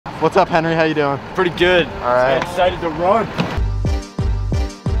What's up, Henry? How you doing? Pretty good. All right. I'm excited to run.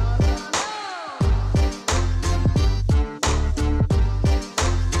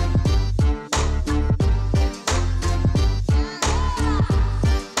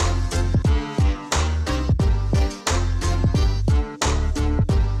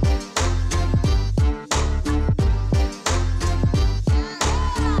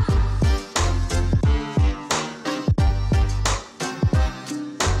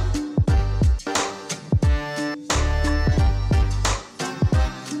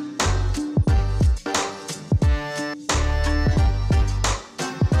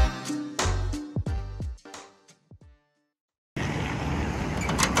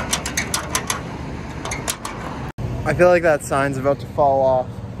 I feel like that sign's about to fall off.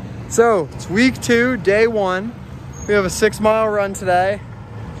 So, it's week 2, day 1. We have a 6-mile run today.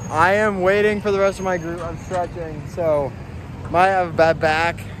 I am waiting for the rest of my group. I'm stretching, so might have a bad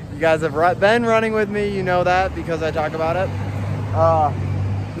back. You guys have been running with me, you know that because I talk about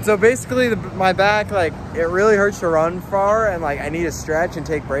it. So basically my back, like, it really hurts to run far, and like I need to stretch and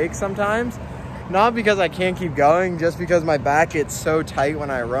take breaks sometimes. Not because I can't keep going, just because my back gets so tight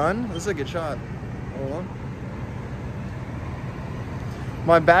when I run. This is a good shot. Hold on.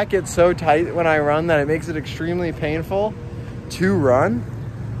 My back gets so tight when I run that it makes it extremely painful to run.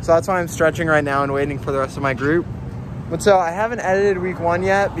 So that's why I'm stretching right now and waiting for the rest of my group. But so I haven't edited week 1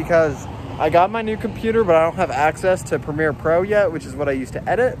 yet because I got my new computer, but I don't have access to Premiere Pro yet, which is what I used to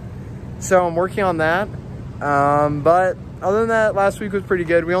edit. So I'm working on that. But other than that, last week was pretty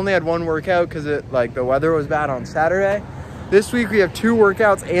good. We only had 1 workout because the weather was bad on Saturday. This week we have 2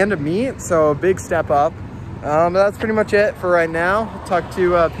 workouts and a meet, so a big step up. But that's pretty much it for right now. I'll talk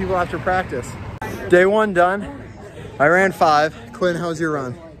to people after practice. Day 1 done. I ran 5. Quinn, how was your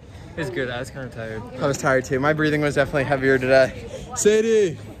run? It was good. I was kind of tired. I was tired too. My breathing was definitely heavier today.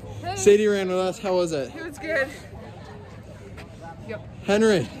 Sadie! Hey. Sadie ran with us. How was it? It was good. Yep.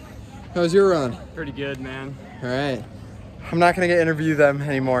 Henry, how was your run? Pretty good, man. All right. I'm not going to interview them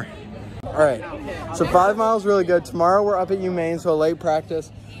anymore. All right. So 5 miles really good. Tomorrow we're up at UMaine, so a late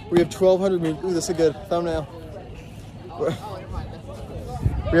practice. We have 1,200 meters. Ooh, this is a good thumbnail. We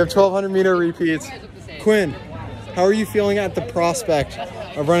have 1,200 meter repeats. Quinn, how are you feeling at the prospect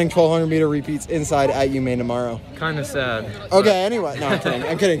of running 1,200 meter repeats inside at UMaine tomorrow? Kind of sad. Okay, anyway. No, I'm kidding.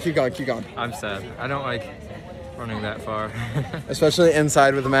 I'm kidding. Keep going, keep going. I'm sad. I don't like running that far. Especially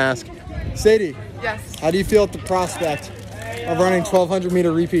inside with a mask. Sadie, Yes. how do you feel at the prospect of running 1,200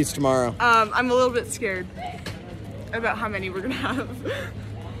 meter repeats tomorrow? I'm a little bit scared about how many we're gonna have.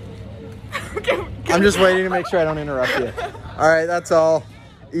 Okay. I'm just waiting to make sure I don't interrupt you. All right, that's all.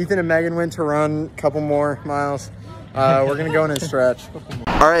 Ethan and Megan went to run a couple more miles. We're gonna go in and stretch.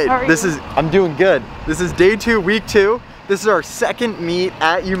 All right, I'm doing good. This is day 2, week 2. This is our second meet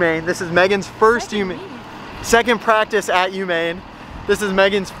at UMaine. This is Megan's first second practice at UMaine. This is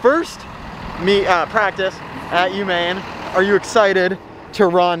Megan's first meet practice at UMaine. Are you excited to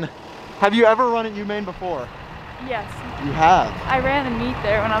run? Have you ever run at UMaine before? Yes. You have? I ran a meet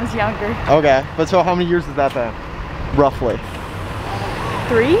there when I was younger. Okay, but so how many years has that been? Roughly.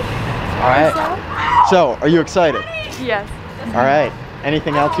 3? All right. So, are you excited? Yes. All right.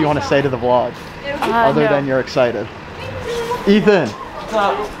 Anything else you want to say to the vlog? Other than you're excited? Ethan, What's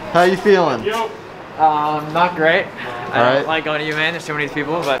up? how you feeling? Not great. I don't right. like going to UMaine. There's too many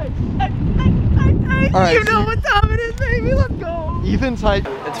people, but All right. You know what time it is, baby. Let's go. Ethan's hype.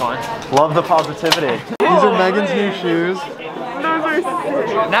 it's fine. Love the positivity. These are Megan's new shoes. Those are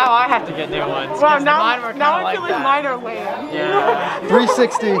sick. Now I have to get new ones. Well, 'cause mine were now kinda I feel like that. mine are lame. Yeah.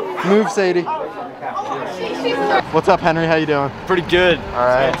 360. Move, Sadie. What's up, Henry? How you doing? Pretty good. All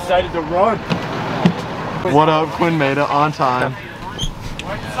right. I'm excited to run. What up? Quinn made it on time.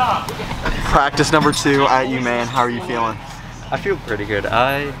 Practice number 2 at UMaine. How are you feeling? I feel pretty good.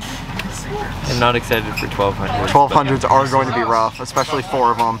 I am not excited for 1200. 1200s are going to be rough, especially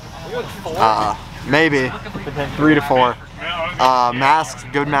 4 of them. Maybe 3 to 4. Masks,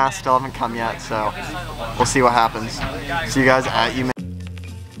 good masks still haven't come yet, so we'll see what happens. See you guys at UMaine.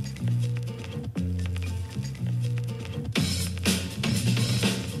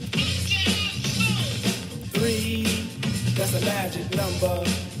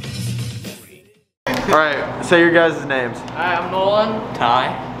 Alright, say your guys' names. Hi, I'm Nolan. Ty.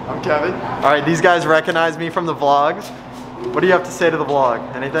 I'm Kevin. Alright, these guys recognize me from the vlogs. What do you have to say to the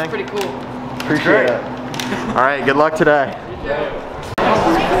vlog? Anything? Pretty cool. Appreciate it. Alright, good luck today.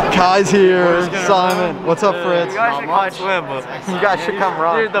 Kai's here, Simon. What's up, Fritz? You guys should come swim. You guys should come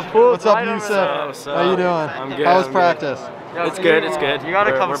run. Dude, the pool's What's up, right over Yusuf? there. How you doing? I'm good. How was I'm practice? It's good, it's good. You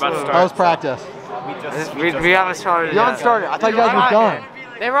gotta come We're about to swim. start. How was practice? We haven't started You haven't started. I thought you guys were done.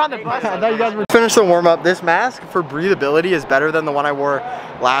 They were on the bus. I thought you guys were finished the warm up. This mask for breathability is better than the one I wore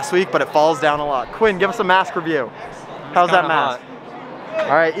last week, but it falls down a lot. Quinn, give us a mask review. How's that mask? All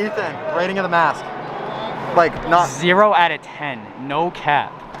right, Ethan, rating of the mask. Like not 0 out of 10. No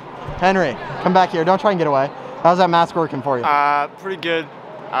cap. Henry, come back here. Don't try and get away. How's that mask working for you? Pretty good.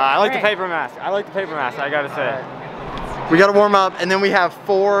 I like the paper mask. I gotta say. We gotta warm up, and then we have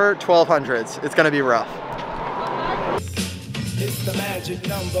 4 1200s. It's gonna be rough. It's the magic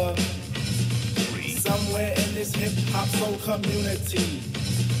number. Somewhere in this hip-hop soul community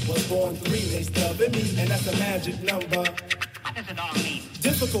was born 3, they dubbing me, and that's the magic number. What does it all mean?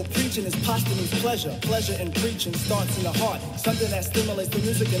 Difficult preaching is posthumous pleasure. Pleasure in preaching starts in the heart. Something that stimulates the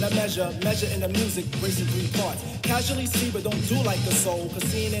music in a measure. Measure in the music, racing 3 parts. Casually see but don't do like the soul. Cause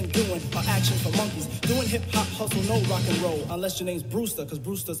seeing and doing are action for monkeys. Doing hip-hop hustle, no rock and roll. Unless your name's Brewster, cause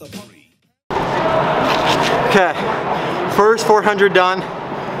Brewster's a punk. Okay, first 400 done.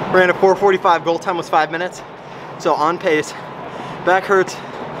 Ran a 4:45, goal time was 5 minutes. So on pace, back hurts.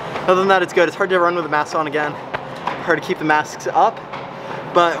 Other than that, it's good. It's hard to run with the mask on again. Hard to keep the masks up,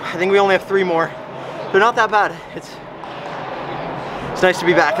 but I think we only have 3 more. They're not that bad. It's nice to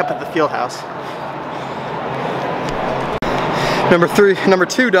be back up at the field house. Number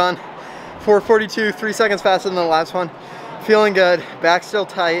 2 done. 4:42, 3 seconds faster than the last one. Feeling good, back still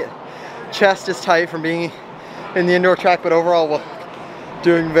tight. Chest is tight from being in the indoor track, but overall, well,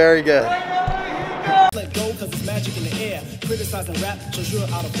 doing very good. Let go cause it's magic in the air. Criticizing rap shows you're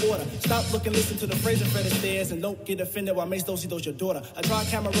out of order. Stop looking, listen to the phrase and Fred Astaire, and don't get offended while Mace Dosey does your daughter. A dry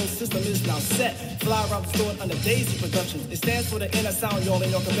camera roll system is now set. Fly around the store under Daisy Productions. It stands for the inner sound, y'all,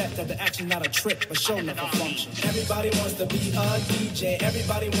 and y'all can bet that the action not a trick, but show never function. Everybody wants to be a DJ.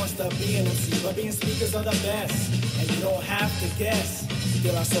 Everybody wants to be an MC, but being speakers are the best, and you don't have to guess.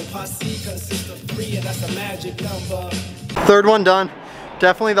 De La Soul Posse consists of 3, and that's a magic number. 3rd one done.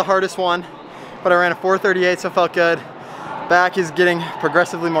 Definitely the hardest one, but I ran a 4:38, so it felt good. Back is getting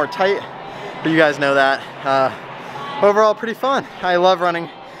progressively more tight, but you guys know that. Overall, pretty fun. I love running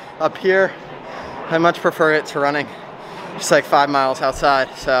up here. I much prefer it to running just like 5 miles outside,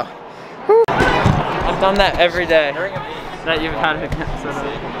 so. Woo. I've done that every day that you've had it.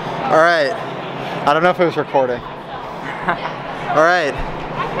 All right, I don't know if it was recording. All right.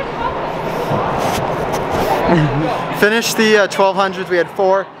 Finished the 1200s, we had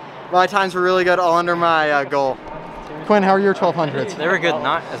 4. My times were really good, all under my goal. Quinn, how are your 1200s? They were good,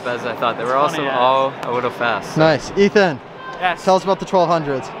 not as bad as I thought. They were also all a little fast. Nice. Ethan, Yes. tell us about the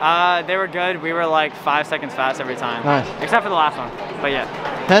 1200s. They were good. We were like 5 seconds fast every time. Nice. Except for the last one, but yeah.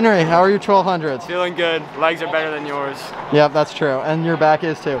 Henry, how are your 1200s? Feeling good. Legs are better than yours. Yep, that's true. And your back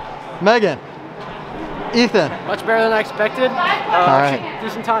is too. Megan, Ethan. Much better than I expected. All right.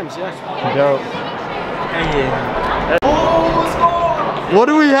 Decent times, yeah. Dope. What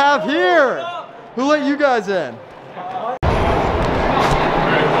do we have here? Who let you guys in?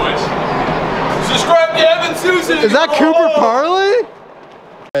 Subscribe to Evan Susan. Is that Cooper Parley?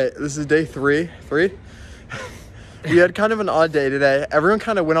 Alright, this is day 3. We had kind of an odd day today. Everyone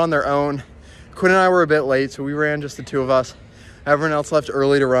kind of went on their own. Quinn and I were a bit late, so we ran just the 2 of us. Everyone else left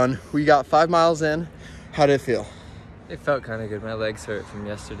early to run. We got 5 miles in. How did it feel? It felt kind of good. My legs hurt from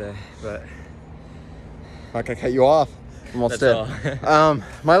yesterday, but Not gonna cut you off. Almost that's did. all.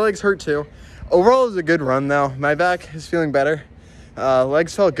 My legs hurt too. Overall, it was a good run though. My back is feeling better.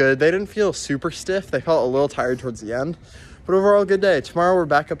 Legs felt good. They didn't feel super stiff. They felt a little tired towards the end. But overall, good day. Tomorrow we're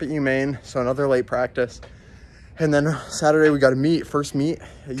back up at UMaine, so another late practice. And then Saturday we got to first meet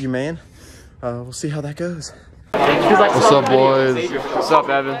at UMaine. We'll see how that goes. What's up, boys? What's up,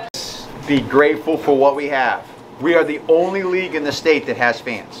 Evan? Be grateful for what we have. We are the only league in the state that has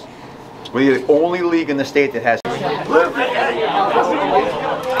fans. We are the only league in the state that has fans.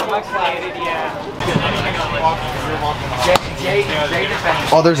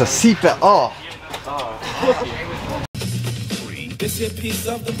 Oh, there's a seatbelt. Oh. This here piece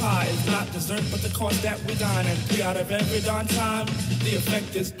of the pie is not dessert, but the cost that we dine. And 3 out of every darn time, the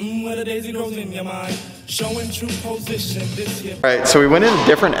effect is where the daisy grows in your mind. Showing true position. This here. All right, so we went in a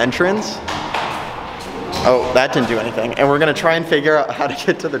different entrance. Oh, that didn't do anything. And we're gonna try and figure out how to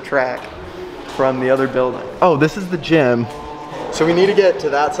get to the track from the other building. Oh, this is the gym. So we need to get to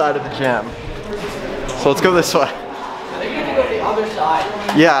that side of the gym. So let's go this way. I think you need to go to the other side.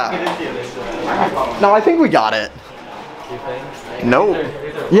 Yeah. No, I think we got it. No.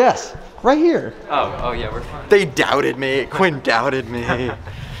 Yes, right here. Oh yeah, we're fine. They doubted me. Quinn doubted me.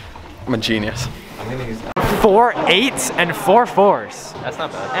 I'm a genius. 4 8s and 4 4s. That's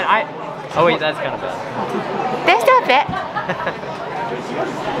not bad. And Oh wait, that's kind of bad. That's not bad.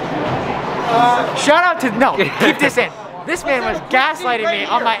 shout out to, no, keep this in. This man was gaslighting me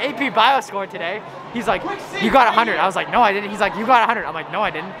on my AP Bio score today. He's like, you got 100. I was like, no, I didn't. He's like, you got 100. I'm like, no, I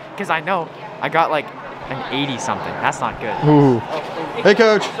didn't. Because I know I got like an 80 something. That's not good. Ooh. Hey,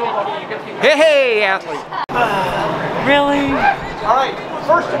 coach. Hey, athlete. Really? All right,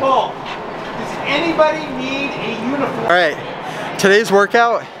 first of all, does anybody need a uniform? All right, today's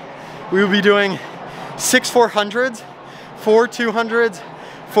workout, we will be doing 6 400s, 4 200s,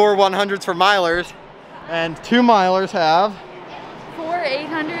 4 100s for milers, and 2 milers have 4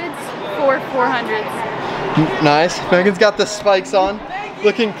 800s, 4 400s. Nice. Megan's got the spikes on,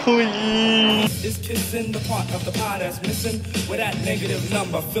 looking clean. Is kissing the part of the pie that's missing, where that negative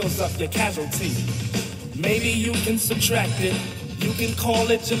number fills up your casualty. Maybe you can subtract it. You can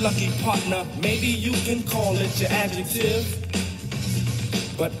call it your lucky partner. Maybe you can call it your adjective.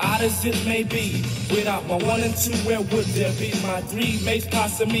 But odd as it may be, without my 1 and 2, where would there be my 3 mates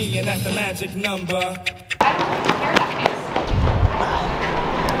past me, and that's the magic number.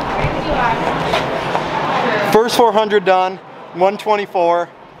 First 400 done, 124.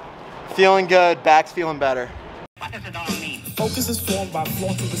 Feeling good, back's feeling better. What does it all mean? Focus is formed by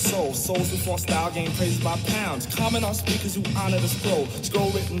flowing through the soul. Souls who form style gain praised by pounds. Comment on speakers who honor the scroll. Scroll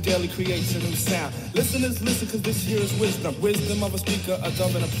written daily creates a new sound. Listeners listen, cause this here is wisdom. Wisdom of a speaker, a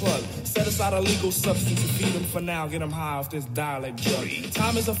dumb and a plug. Set aside a legal substance to feed them for now. Get them high off this dialect drug.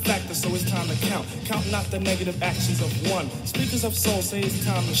 Time is a factor, so it's time to count. Count not the negative actions of one. Speakers of soul say it's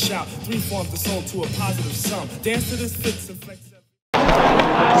time to shout. 3 forms the soul to a positive sum. Dance to this fix and flex.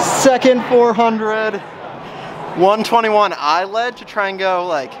 Second 400. 121. I led to try and go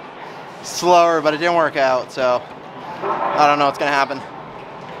like slower, but it didn't work out, so I don't know what's gonna happen.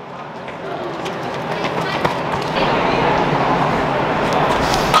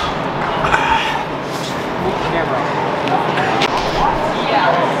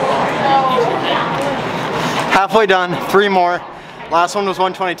 Halfway done, 3 more. Last one was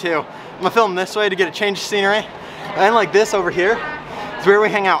 122. I'm gonna film this way to get a change of scenery. And like this over here is where we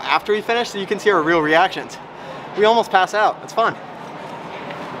hang out after we finish, so you can see our real reactions. We almost pass out. It's fun.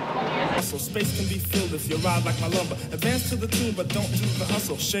 So space can be filled if you ride like my lumber. Advance to the tune, but don't do the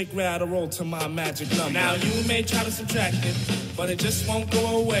hustle. Shake, rattle, roll to my magic number. Now you may try to subtract it, but it just won't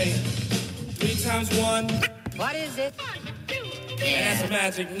go away. 3 times 1. What is it? And that's a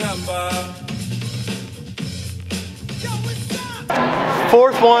magic number.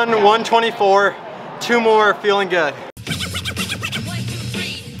 Fourth one, 124. 2 more, feeling good.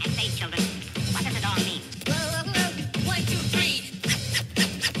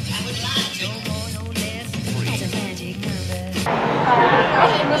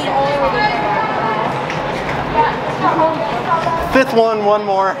 Fifth one, 1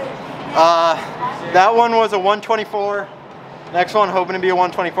 more. That one was a 124. Next one, hoping to be a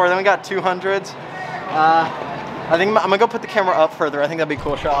 124. Then we got 200s. I think I'm gonna go put the camera up further. I think that'd be a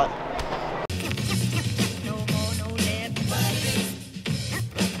cool shot.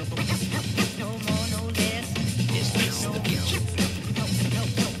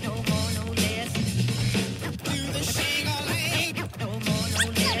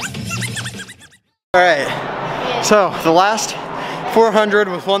 All right, so the last 400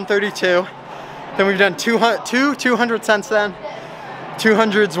 was 132. Then we've done 200 since then.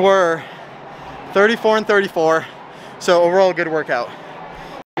 200s were 34 and 34. So overall, good workout.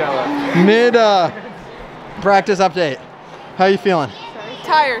 Mid practice update. How you feeling?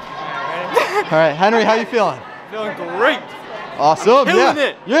 Tired. All right, Henry, how you feeling? Feeling great. Awesome. Killing Yeah.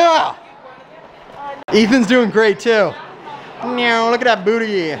 it. Yeah. Ethan's doing great too. Meow, look at that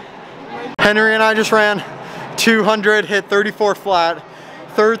booty. Henry and I just ran 200, hit 34 flat,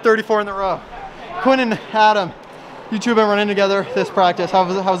 third 34 in the row. Quinn and Adam, you two have been running together this practice.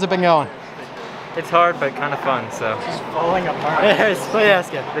 How's it been going? It's hard, but kind of fun, so. It's falling apart. Yeah, split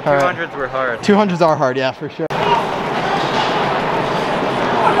asking. The 200s were hard. 200s are hard, yeah, for sure.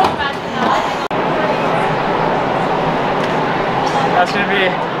 That's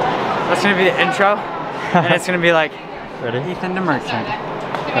gonna be the intro, and it's gonna be like Ready? Ethan the Merchant.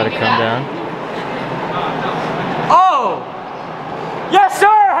 Gotta come down. Oh! Yes, sir,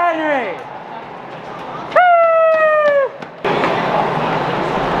 Henry!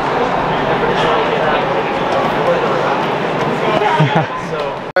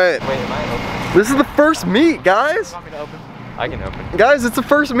 Alright, this is the first meet, guys. I can open. Guys, it's the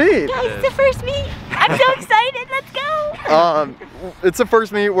first meet. Guys, it's the first meet. I'm so excited. Let's go. It's the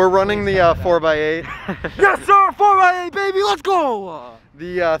first meet. We're running the 4x8. Yes, sir, 4x8, baby, let's go!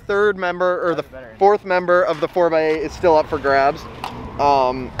 The third member, or the fourth member of the 4x8 is still up for grabs.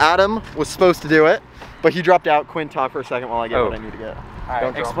 Adam was supposed to do it, but he dropped out. Quinn, talk for a second while I get what I need to get.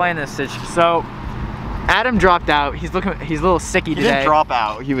 Alright, explain this situation. So, Adam dropped out. He's a little sicky today. He didn't drop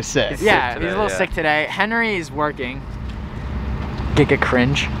out. He was sick. Yeah, today, he's a little sick today. Henry is working. Giga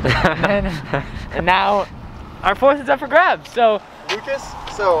cringe. and now our 4th is up for grabs. So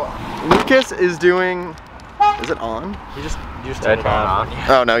Lucas is doing. Is it on? you just turned it on.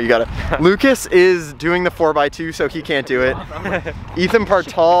 Oh no, you got it. Lucas is doing the 4x2, so he can't do it. Ethan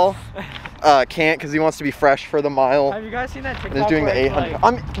Partal can't because he wants to be fresh for the mile. Have you guys seen that TikTok? He's doing the where it's 800. like,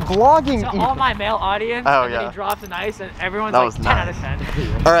 I'm vlogging. to all my male audience, Oh, and then yeah. he drops an ice, and everyone's That like was 10 nice. out of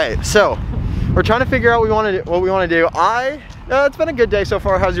 10. All right, so we're trying to figure out what we want to do. It's been a good day so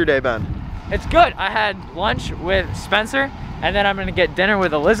far. How's your day been? It's good. I had lunch with Spencer, and then I'm gonna get dinner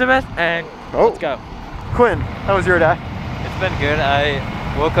with Elizabeth, and let's go. Quinn, how was your day? It's been good. I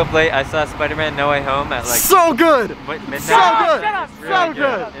woke up late. I saw Spider-Man No Way Home at like So good! midnight. So good! Shut up! It's So really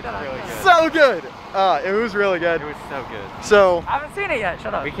good! It's really good. So good! It was really good. It was so good. So I haven't seen it yet.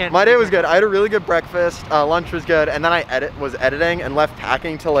 Shut up. We can't. my day was good. I had a really good breakfast. Lunch was good, and then I was editing and left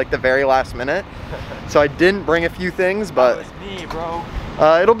packing till like the very last minute. So I didn't bring a few things, but It's me, bro.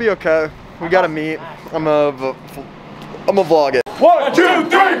 it'll be okay. We gotta meet. I'm a vlog it. 1, 2, 3,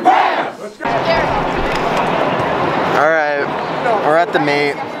 pass! All right, we're at the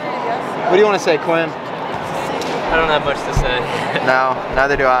meet. What do you want to say, Quinn? I don't have much to say. No,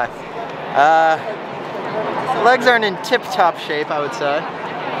 neither do I. Legs aren't in tip-top shape, I would say.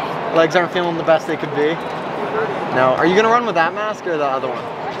 Legs aren't feeling the best they could be. No, are you gonna run with that mask or the other one?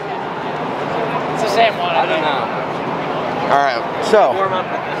 It's the same one. I don't know. All right, so Warm up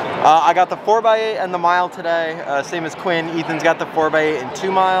with this. I got the 4x8 and the mile today, same as Quinn. Ethan's got the 4x8 and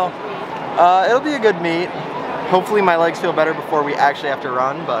 2 mile. It'll be a good meet. Hopefully my legs feel better before we actually have to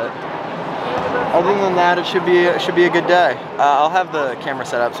run, but other than that, it should be a good day. I'll have the camera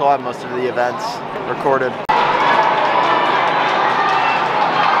set up, so I'll have most of the events recorded.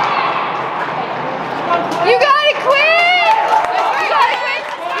 You got it, Quinn! You got it, Quinn!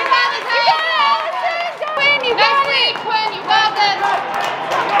 You got this, Allison! Quinn, you got it! Quinn, you got this!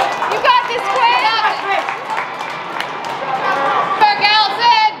 You got this, Quinn! Work,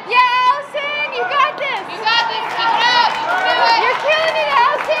 Allison! Yeah, Allison, you got this! You got this, keep it up! Do it! You're killing it,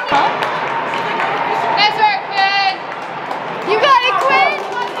 Allison! Nice work, Quinn! You got it, Quinn!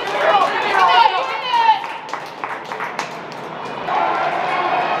 You got it!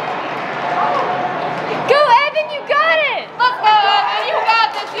 Go, Evan, you got it! Let's go, Evan, you got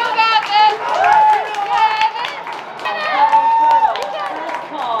this, you got this! Yeah, Evan!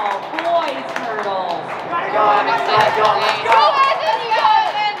 Boys turtles. Go, Evan, you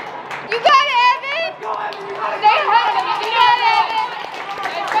got it! You got it, Evan! Stay ahead of him, you got it, Evan!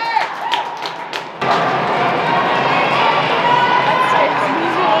 Nice work!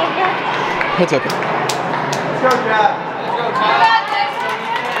 It's okay. Let's go, Jack. You got this!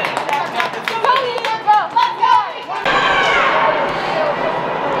 Go, Ethan, go! Let's go!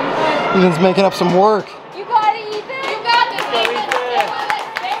 Ethan's making up some work. You got it, Ethan! You got this, Ethan! Stay with it,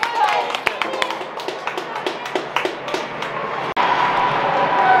 stay with it!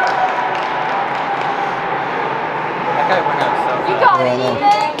 You got it, Ethan!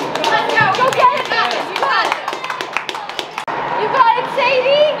 Let's go! Go get it, Mathis! You got it! You got it,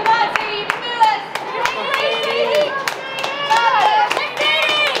 Sadie! Come on, Sadie! You can do this! You can do it, Sadie! Got it!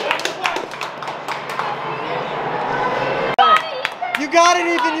 Sadie! You got it,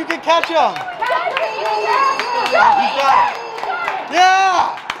 Ethan. You can catch him.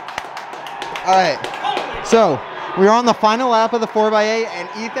 Yeah! All right. So we're on the final lap of the 4x8, and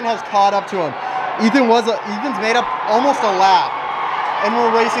Ethan has caught up to him. Ethan's made up almost a lap, and we're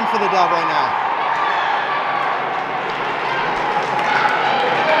racing for the dub right now.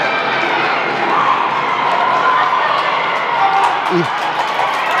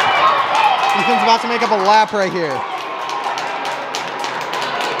 Ethan's about to make up a lap right here.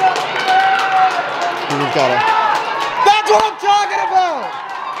 He's got it. That's what I'm talking about!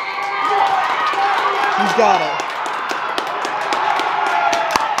 He's got it.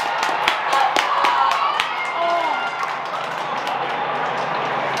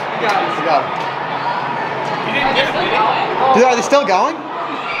 He got it. Dude, are they still going?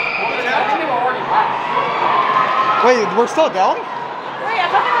 Wait, we're still going? Wait, I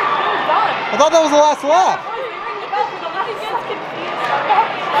thought they were done. I thought that was the last lap.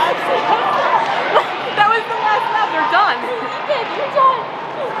 That was the last lap. They're done. You're done.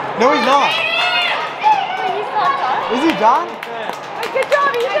 No, he's not. Wait, he's not done? Is he done? Good job,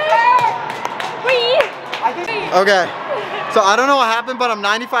 Ethan! Wait! Okay. So I don't know what happened, but I'm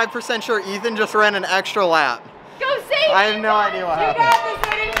 95% sure Ethan just ran an extra lap. Go, Sadie! I have no idea what happened. You got this,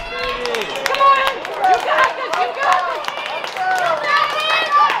 Sadie! Come on! You got this! You got this! You got this!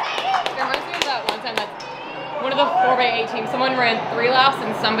 There reminds me of that one time that one of the 4x8 teams, someone ran 3 laps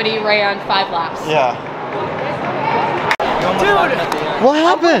and somebody ran 5 laps. Yeah. Dude! What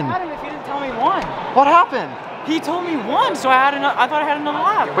happened? I would have had him if he didn't tell me one. What happened? He told me one, so I thought I had another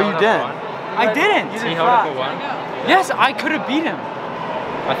lap. But you didn't. I didn't. He held up for one? Yes, I could have beat him.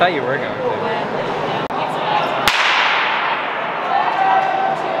 I thought you were going to.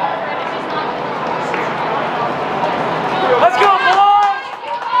 Let's go, boys!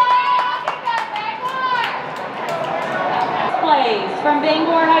 Place from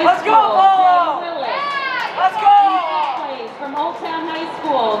Bangor High Let's School, go, Paul! Jay Willis. Let's go! Fifth place from Old Town High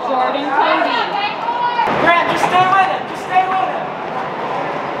School, Jordan Cody. Grant, just stay with him. Just stay with him.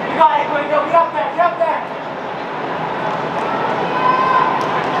 You got it, Quinn. Go. Get up there. Get up there.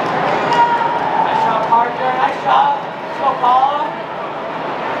 Nice job, Parker. Nice job. Let's go, Paula.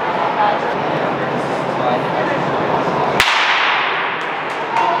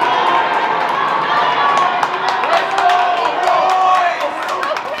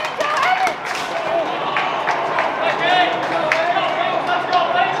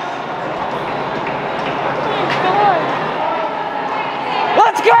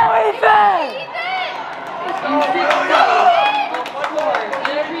 Let's go, Ethan! In sixth place,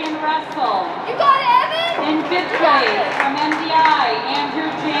 Adrian Russell. You got it, Evan? In fifth place from MDI, Andrew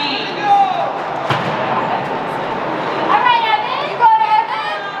James. All right, Evan. You got it,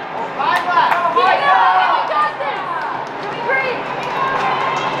 Evan? Keep it up, Evan. You got this. Doing great.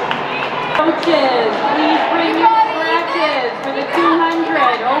 Coaches, please bring your scratches for the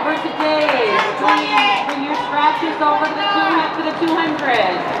 200 over to Dave. Please bring your scratches over to the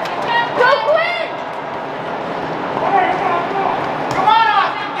 200. Go, Quinn. Come on,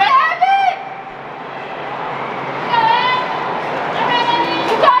 Austin. Evan.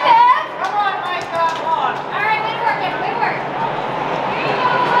 You got it, Evan? Come on, Micah. Come on. All right, way to work, Evan. Way to work.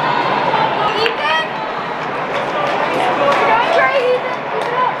 Ethan? You're doing great, Ethan. Keep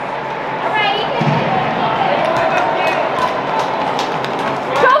it up. All right, Ethan.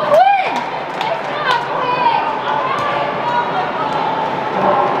 Go, Quinn! Nice job, Quinn.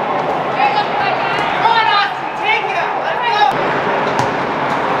 Come on, Austin. Take it. Let's go.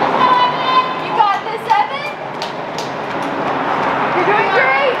 You got this, Evan? You're doing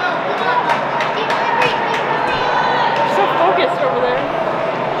great. You're so focused over there.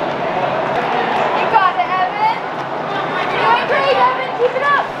 You got it, Evan. You're doing great, Evan. Keep it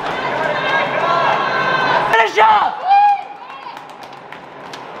up. Finish up!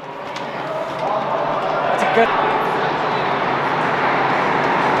 That's a good.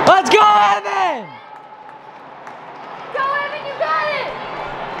 Let's go, Evan! Go, Evan. You got it.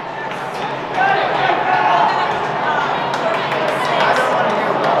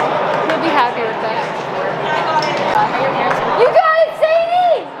 He'll be happy with that. You got it,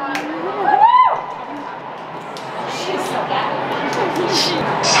 Sadie! She's so bad.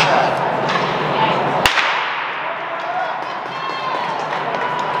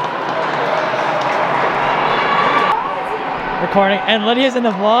 Recording, and Lydia's in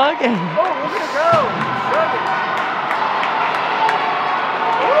the vlog. Go, Sadie!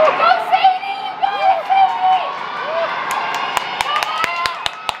 You got it, Sadie!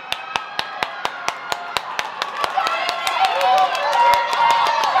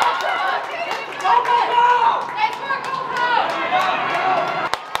 Nice work, go,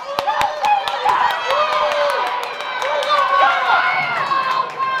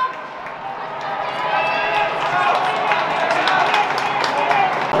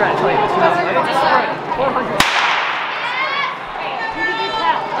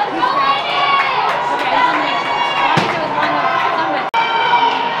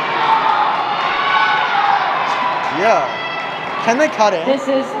 Yeah. Can they cut in? This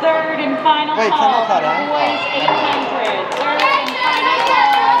is third and final Wait, can call they cut for in? boys 800. Third and final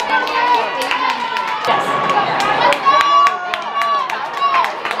call for boys 800. Yes.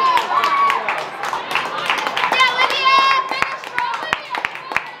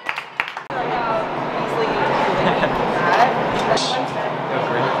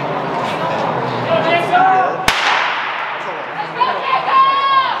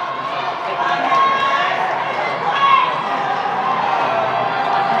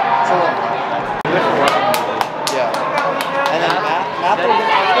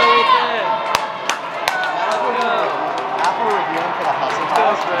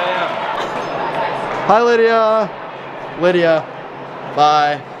 Hi, Lydia. Lydia.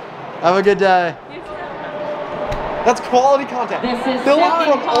 Bye. Have a good day. That's quality content. Philip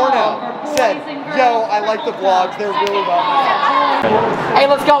from Orno said, yo, I like the vlogs. They're really well made. Hey,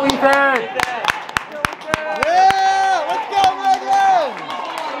 let's go, Ethan! Yeah, let's go, Megan!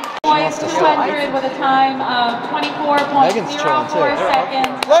 boys 200 with a time of 24.04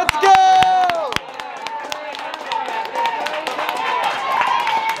 seconds. Let's go!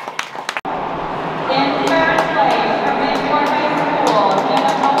 In third place from Midport High School,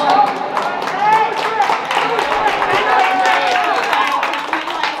 Hannah Mullen.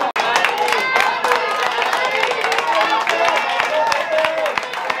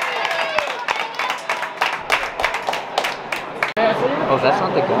 Oh, that's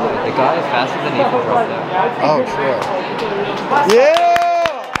not the guy. The guy is faster than Ethan drove there. Oh, true. Yeah!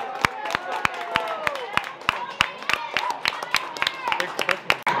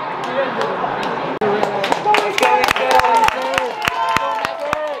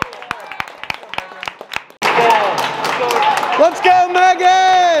 Let's go,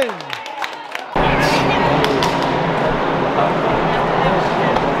 Megan!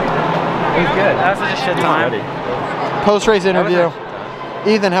 It was good. That was such a shit time. Post-race interview.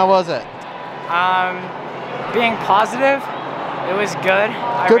 Ethan, how was it? Being positive, it was good.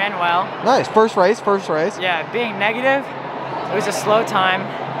 I Good. ran well. Nice. First race. Yeah, being negative, it was a slow time.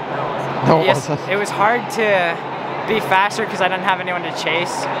 No, it Yes, wasn't. it was hard to be faster because I didn't have anyone to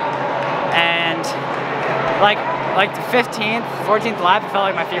chase. And like the 15th, 14th lap, it felt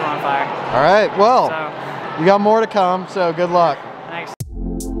like my feet were on fire. All right. Well, So, you got more to come, so good luck. thanks.